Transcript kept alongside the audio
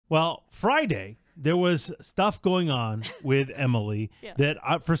Well, Friday, there was stuff going on with Emily that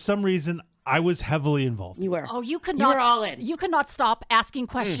for some reason I was heavily involved. You were. Oh, you could You not. were all in. You could not stop asking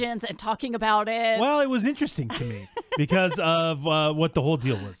questions and talking about it. Well, it was interesting to me because of what the whole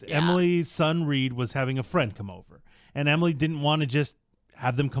deal was. Yeah. Emily's son, Reed, was having a friend come over. And Emily didn't want to just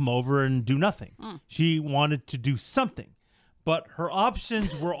have them come over and do nothing. She wanted to do something. But her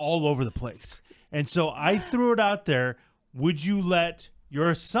options were all over the place. And so I threw it out there. Would you let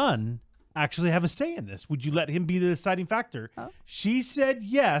your son actually have a say in this? Would you let him be the deciding factor? She said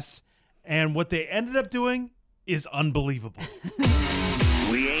yes. And what they ended up doing is unbelievable.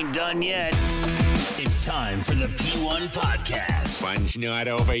 We ain't done yet. It's time for the P1 Podcast. Fun's not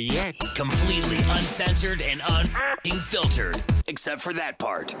over yet. Completely uncensored and unfiltered, except for that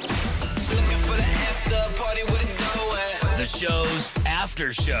part. Looking for the after party with it going. The show's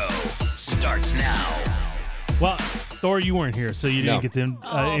after show starts now. Well, Thor, you weren't here, so you didn't get to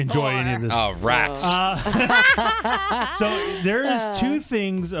enjoy any of this. Oh, rats. So there is two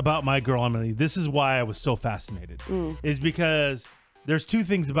things about my girl Emily. This is why I was so fascinated. Is because there's two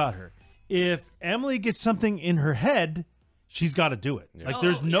things about her. If Emily gets something in her head, she's got to do it. Yeah. Like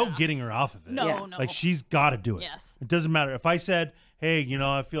there's no getting her off of it. No. Like she's got to do it. Yes. It doesn't matter. If I said, hey,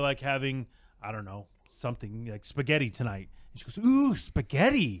 I feel like having, I don't know, something like spaghetti tonight. And she goes, ooh,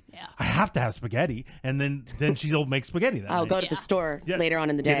 spaghetti. Yeah. I have to have spaghetti. And then she'll make spaghetti that I'll night. go to the store later on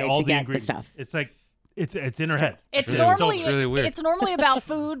in the day all to get the ingredients. stuff. It's like, it's in her head. It's really- normally it's really weird. It's normally about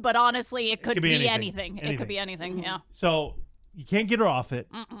food, but honestly, it could be be anything. anything. It could be anything. Yeah. So you can't get her off it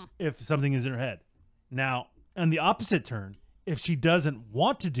if something is in her head. Now, on the opposite turn, if she doesn't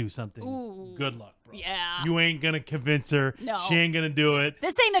want to do something, good luck, bro. Yeah. You ain't going to convince her. No. She ain't going to do it.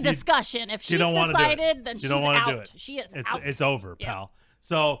 This ain't a discussion. If She she's don't wanna do it. decided, then She she's don't wanna out. do it. She is It's, out. it's over, Yeah. pal.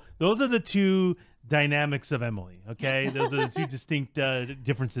 So those are the two dynamics of Emily, okay? Those are the two distinct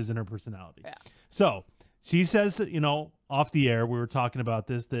differences in her personality. Yeah. So she says, off the air, we were talking about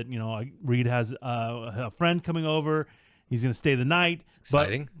this, that, Reed has a friend coming over. He's going to stay the night.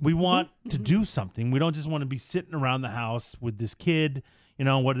 exciting. But we want to do something. We don't just want to be sitting around the house with this kid.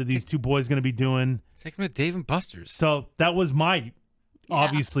 What are these two boys going to be doing? Take them to Dave and Buster's. So that was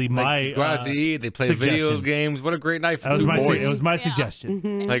obviously my Go out to eat. They play video suggestion. games. What a great night for That was two my boys. it was my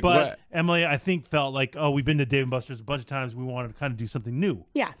suggestion. Like But what? Emily, I think, felt like, we've been to Dave and Buster's a bunch of times. We wanted to kind of do something new.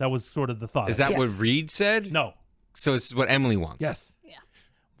 Yeah. That was sort of the thought. Is that what Reed said? No. So it's what Emily wants. Yes. Yeah.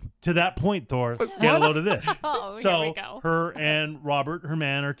 To that point, Thor, get a load of this. Oh, here So we go. her and Robert, her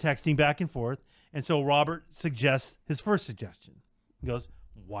man, are texting back and forth. And so Robert suggests his first suggestion. He goes,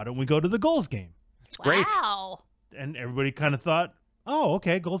 why don't we go to the Goals game? It's great. Wow. And everybody kind of thought, oh,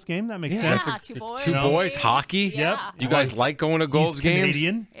 okay, Goals game. That makes Yeah, sense. Yeah, two boys. Two boys, hockey. Yeah. You guys like going to Goals He's games?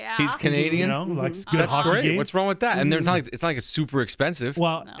 Canadian. Yeah. He's Canadian. Likes good That's hockey great. game. What's wrong with that? And they're not like, it's not like it's super expensive.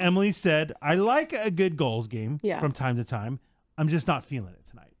 Well, Emily said, I like a good Goals game from time to time. I'm just not feeling it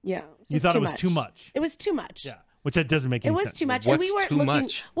tonight. Yeah. You thought it was too much. It was too much. Yeah. Which that doesn't make It any was sense. too much, What's and we weren't too looking.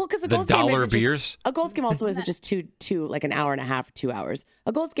 much? Well, because a The Goals game dollar isn't beers? just a Goals game. Also, isn't just two like an hour and a half, 2 hours.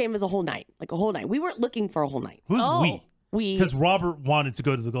 A Goals game is a whole night, like a whole night. We weren't looking for a whole night. Who's we? We Because Robert wanted to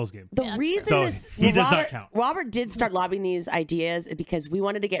go to the Goals game. The reason So this he does Robert, not count. Robert did start lobbying these ideas because we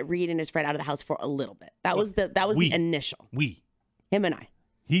wanted to get Reed and his friend out of the house for a little bit. That was the We. initial. We. Him and I.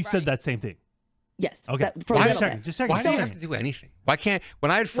 He said that same thing. Yes. Okay. For a Why- little just bit. just checking. Why do you have to do anything? Why can't?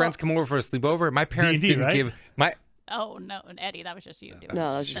 When I had friends come over for a sleepover, my parents D&D, didn't right? give my. Oh no, and Eddie, that was just you. Doing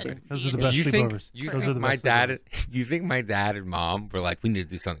No, that was just it. you. Those are the best You think, sleepovers. you Those think are the my best dad? sleepovers. You think my dad and mom were like, we need to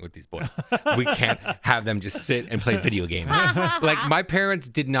do something with these boys. We can't have them just sit and play video games. Like my parents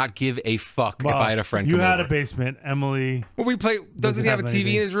did not give a fuck if Well, I had a friend. You come had over. a basement, Emily. Well, we play. Doesn't he have a have TV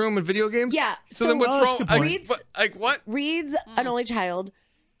anything. in his room and video games? Yeah, So, so- then what's Oh, that's a wrong? good I point. mean, like what? Reed's an only child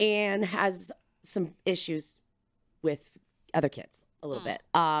and has some issues with other kids a little bit.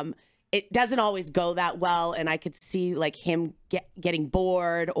 It doesn't always go that well, and I could see like him getting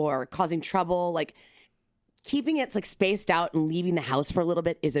bored or causing trouble. Like keeping it like spaced out and leaving the house for a little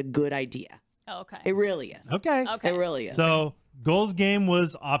bit is a good idea. Oh, okay. It really is. Okay. It really is. So Goals game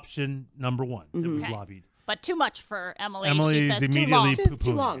was option number one. It was Okay. lobbied. But too much for Emily. Emily's she says immediately too long. It's poo-pooing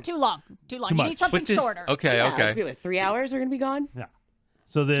too long. it. Too long. Too long. Too You much. need something But this- shorter. Okay, Yeah, okay. agree with 3 hours are going to be gone. Yeah.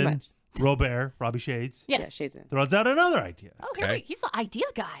 So too then much. Robert, Robbie Shades, Yes. Yeah, Shadesman. throws out another idea. Oh, here Okay. he's the idea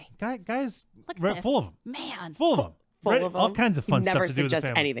guy. Guys, Look at right, this. full of them. Man. Full of them. Full Right? of All them. kinds of fun Never stuff to do with the suggest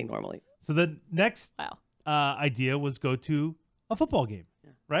family. anything normally. So the next Wow. idea was go to a football game,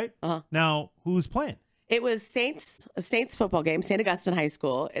 right? Uh-huh. Now, who's playing? It was a Saints football game, St. Augustine High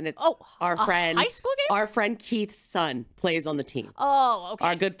School, and it's our friend, high school game? Our friend Keith's son plays on the team. Oh, okay.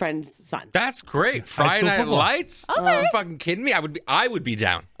 Our good friend's son. That's great. Friday school Night football. Lights? Okay. Are you fucking kidding me? I would be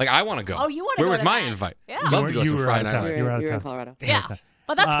down. Like, I want to go. Oh, you wanna Where go was to my that. invite? Yeah. I'd love to go You some were Friday out of Night town. Lights. You're out of You're in town. Colorado. Yeah.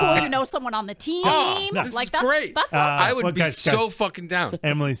 But that's cool. You know someone on the team. Oh, this like is that's great. That's awesome. I would Well, be guys, so guys. fucking down.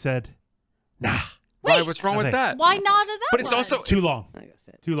 Emily said, "Nah, Why? Wait. What's wrong with Okay. that? Why not at that But it's one? also too long, I guess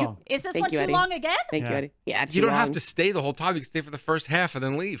it. too long." Is this Thank one you, too Eddie. long again? Thank you, Yeah. Eddie. Yeah, too You don't have long. to stay the whole time. You can stay for the first half and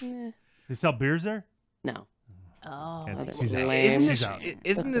then leave. They sell beers there. No. Oh. Okay, Other she's out. lame.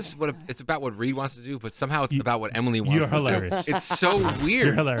 Isn't this what it's about? What Reed wants to do, but somehow it's about what Emily wants. You're to hilarious. Do. It's so You're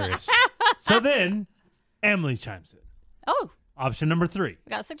weird. hilarious. So then, Emily chimes in. Oh, Option number 3. we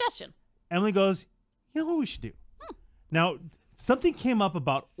got a suggestion. Emily goes, "You know what we should do?" Now, something came up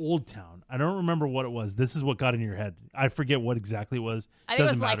about Old Town. I don't remember what it was. This is what got in your head. I forget what exactly it was. I think it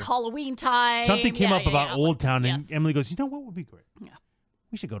Doesn't was like matter. Halloween time. Something came Yeah, up yeah, about yeah. Old Town, and Yes. Emily goes, "You know what would be great? Yeah.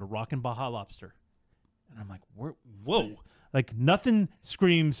 We should go to Rockin' Baja Lobster." And I'm like, "Whoa!" Like nothing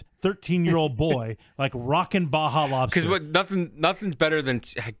screams 13-year-old boy like Rockin' Baja Lobster. Because nothing's better than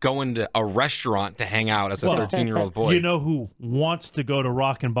going to a restaurant to hang out as a Well, 13-year-old boy. You know who wants to go to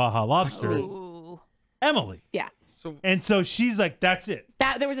Rockin' Baja Lobster? Ooh. Emily. Yeah. And so she's like, "That's it."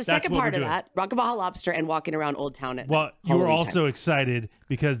 There was a second what part we're of doing. that. Rock and Baja Lobster and walking around Old Town at Well, you were Halloween also time. excited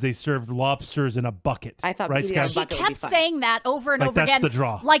because they served lobsters in a bucket. I thought right, eating a Scott? She bucket would be kept fun. saying that over and Like, over that's again. the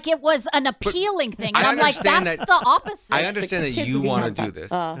draw. Like it was an appealing thing. And I I'm like, understand that's that- the opposite. I understand The that kids you would be want to having do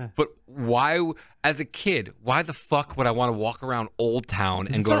fun. this, but why, as a kid, why the fuck would I want to walk around Old Town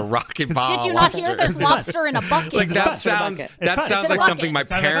and go to Rockin' Baja Did you not hear Lobster? there's lobster in a bucket? Like that fun. sounds It's that fun. sounds It's in a like something my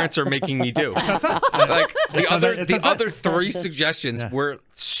bucket. parents are making me do. Like it's the fun. other 3 suggestions were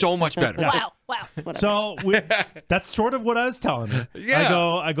so much better. Wow. So that's sort of what I was telling her. Yeah.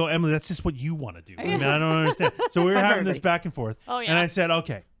 I go, Emily, that's just what you want to do. I mean, I don't understand. So we were Fun for having this everybody. back and forth. Oh, yeah. And I said,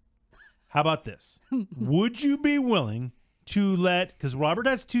 okay, how about this? Would you be willing to because Robert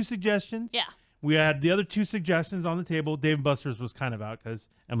has 2 suggestions. Yeah. We had the other 2 suggestions on the table. Dave & Buster's was kind of out because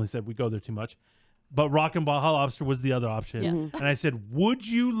Emily said we go there too much. But Rockin' Baja Lobster was the other option. Yes. And I said, would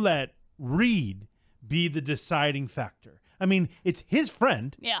you let Reed be the deciding factor? I mean, it's his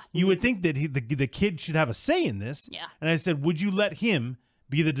friend. Yeah. You would think that the kid should have a say in this. Yeah. And I said, would you let him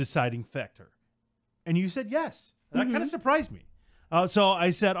be the deciding factor? And you said yes. That kind of surprised me. So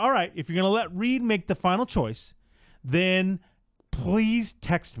I said, all right, if you're going to let Reed make the final choice, then please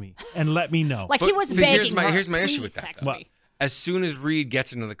text me and let me know. Like he was see, begging here's my her, issue "Please with that, text though. me." As soon as Reed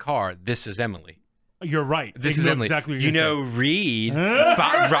gets into the car, this is Emily. You're right. This You is know Emily. exactly what you you're know, gonna Reed,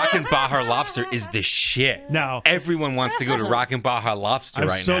 Rockin' Baja Lobster is the shit. Now- everyone wants to go to Rockin' Baja Lobster I'm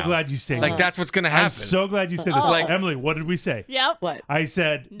right so now. glad you say Like this. that's what's gonna happen. I'm so glad you said this. Like- Emily, what did we say? Yep. What? I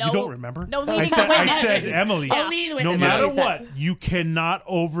said, No- you don't remember? no I leading said, the I witness. said, Emily, Oh, leading the no witness, matter that's what what, you cannot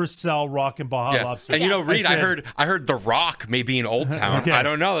oversell Rockin' Baja yeah. Lobster. And you know, Reed, I said- heard The Rock may be in Old Town. Okay. I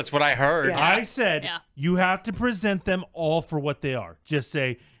don't know. That's what I heard. Yeah. I said Yeah. you have to present them all for what they are. Just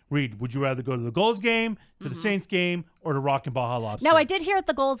say, Reed, would you rather go to the Goals game, to the Saints game, or to Rockin' Baja Lobster? Now, I did hear at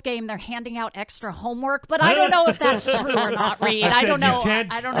the Goals game they're handing out extra homework, but I don't know if that's true or not, Reed. I I said don't you know.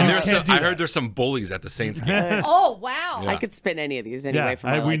 can't- I don't and know. There's can't some, do I heard that. there's some bullies at the Saints game. Oh, wow. I could spin any of these anyway Yeah, for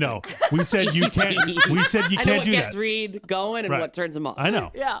my we liking. know. We said you can't. We said you I know can't what do gets that. Reed going and Right. what turns him off. I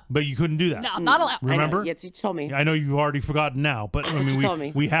know. Yeah. But you couldn't do that. No, I'm not allowed. Remember? I know. Yes, you told me. I know you've already forgotten now, but I what mean, you told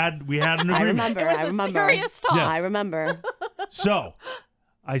me. we had an I agreement. remember. It was I a remember. serious talk. Yes. I remember. So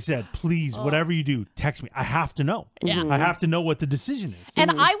I said, please, whatever you do, text me. I have to know. Yeah. I have to know what the decision is. And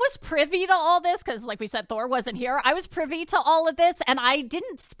I was privy to all this because, like we said, Thor wasn't here. I was privy to all of this, and I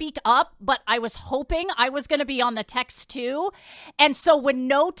didn't speak up, but I was hoping I was going to be on the text too. And so when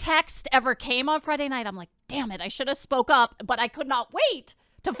no text ever came on Friday night, I'm like, damn it, I should have spoke up, but I could not wait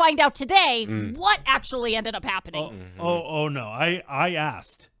to find out today what actually ended up happening. Oh no. I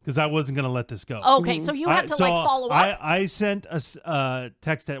asked because I wasn't going to let this go. Okay, so you had to like follow up. I sent a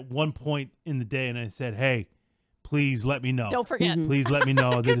text at one point in the day, and I said, "Hey, please let me know. Don't forget. Please let me know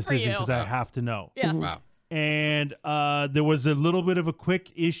the Good for decision you. because I have to know." Yeah. Wow. And there was a little bit of a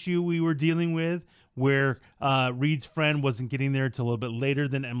quick issue we were dealing with where Reed's friend wasn't getting there until a little bit later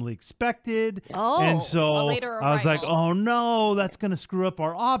than Emily expected. Oh, and so a later I was like, arrival. oh no, that's going to screw up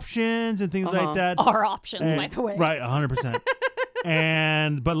our options and things like that. Our options, by And- the way. Right, 100%.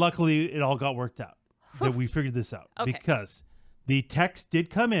 But luckily it all got worked out. That we figured this out Okay. because the text did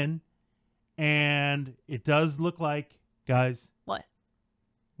come in and it does look like, guys, What?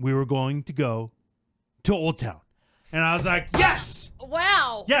 we were going to go to Old Town. And I was like, yes,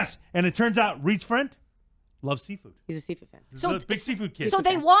 Wow. yes. And it turns out Reed's friend Loves seafood. He's a seafood fan. So He's a big seafood kid. So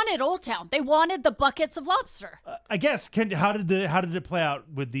they wanted Old Town. They wanted the buckets of lobster. I guess. How did it play out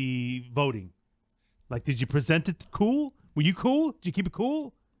with the voting? Like, did you present it cool? Were you cool? Did you keep it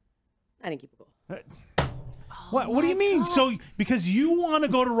cool? I didn't keep it cool. What do you mean? So because you want to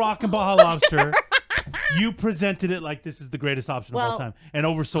go to Rock and Baja Lobster, you presented it like this is the greatest option of all time, and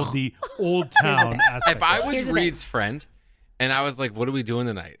oversold the Old Town aspect. If I was Here's the Reed's friend, and I was like, "What are we doing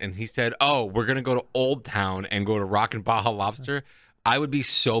tonight?" and he said, "Oh, we're gonna go to Old Town and go to Rock and Baja Lobster," I would be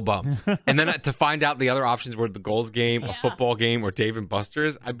so bummed. And then to find out the other options were the Goals game, a football game, or Dave and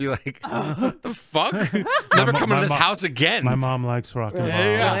Buster's, I'd be like, "What the fuck? Never coming to this house again." My mom likes Rock and Baja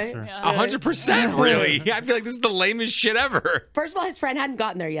Yeah. Lobster. 100%, really. I feel like this is the lamest shit ever. First of all, his friend hadn't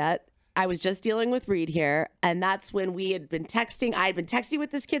gotten there yet. I was just dealing with Reed here, and that's when we had been texting. I had been texting with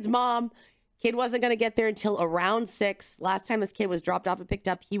this kid's mom. Kid wasn't going to get there until around 6. Last time this kid was dropped off and picked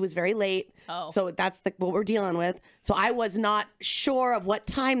up, he was very late. Oh. So that's what we're dealing with. So I was not sure of what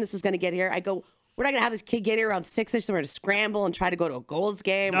time this was going to get here. I go, we're not going to have this kid get here around 6-ish, so we're going to scramble and try to go to a Goals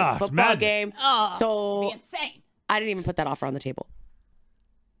game or a it's football madness. game. Oh, So be insane. I didn't even put that offer on the table.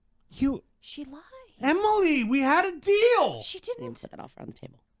 She lied. Emily, we had a deal. She I didn't didn't. put that offer on the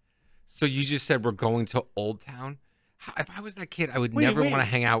table. So you just said we're going to Old Town? If I was that kid, I would Wait, never wait. want to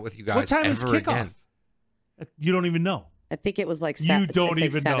hang out with you guys What time is ever kickoff? again. You don't even know. I think it was like You don't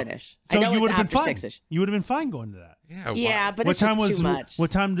even know. 7-ish. So I know you it's would have been after fine. 6-ish. You would have been fine going to that. Yeah. Yeah, wow. but What it's time just was too much. What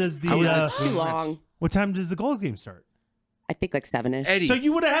time does the Too long. What time does the goal game start? I think like 7-ish. Eddie, So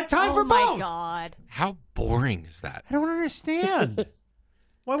you would have had time Oh for my both. God. how boring is that? I don't understand.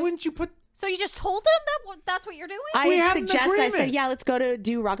 Why wouldn't you put? So you just told them that's what you're doing? We I had an suggested, I said, agreement. yeah, let's go to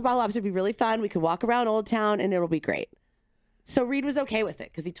do Rock and Ball Lobster. It'd be really fun. We could walk around Old Town and it'll be great. So Reed was okay with it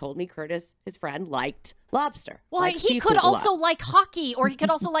because he told me Curtis, his friend, liked lobster. Well, liked he seafood could a lot. also like hockey, or he could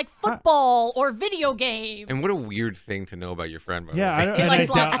also like football or video games. And what a weird thing to know about your friend, by the Yeah, way. I don't. He and likes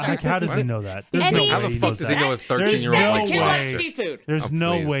I- lobster. like, how does he know that? There's Eddie- no How way the he fuck knows does that. he know a He 13-year-old said likes the kid likes way. seafood. There's Oh,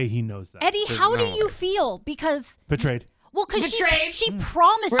 no please. way he knows that. Eddie, There's how do no you way. feel? Because Betrayed. because Betrayed. she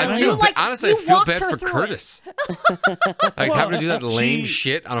promised Really? you, like honestly, you I feel walked bad her for through it. Curtis. Like having to do that lame she-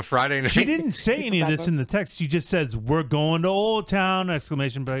 shit on a Friday night. She didn't say any of this in the text. She just says, "We're going to Old Town!"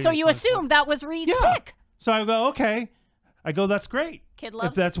 Exclamation point. So you assume that was Reed's Yeah. pick. So I go, okay. I go, that's great. Kid If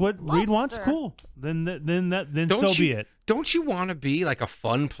loves that's what Reed wants, lobster. cool. Then Don't so you, be it. Don't you want to be like a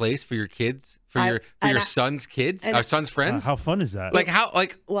fun place for your kids, for I- your and I- son's kids, and- son's friends? How fun is that? like how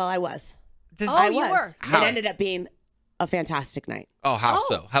like Well, I was. this? Oh, I you was. were. How? It ended up being a fantastic night. Oh, how Oh.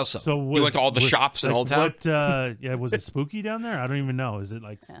 so? How so? So you went to all the shops in like, Old Town. What, yeah, was it spooky down there? I don't even know. Is it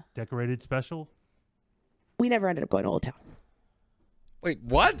like decorated special? We never ended up going to Old Town. Wait,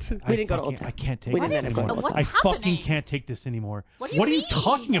 what? We didn't go to Old Town. I can't take We this didn't end up going anymore. to Old I Town. What's fucking happening? can't take this anymore. What do you are you mean?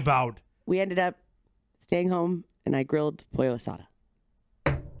 talking about? We ended up staying home and I grilled pollo asada.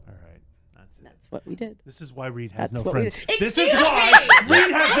 All right. That's it. That's what we did. This is why Reed has That's no what we friends. did. This is Excuse why me!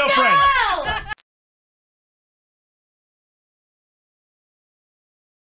 Reed has no friends. No!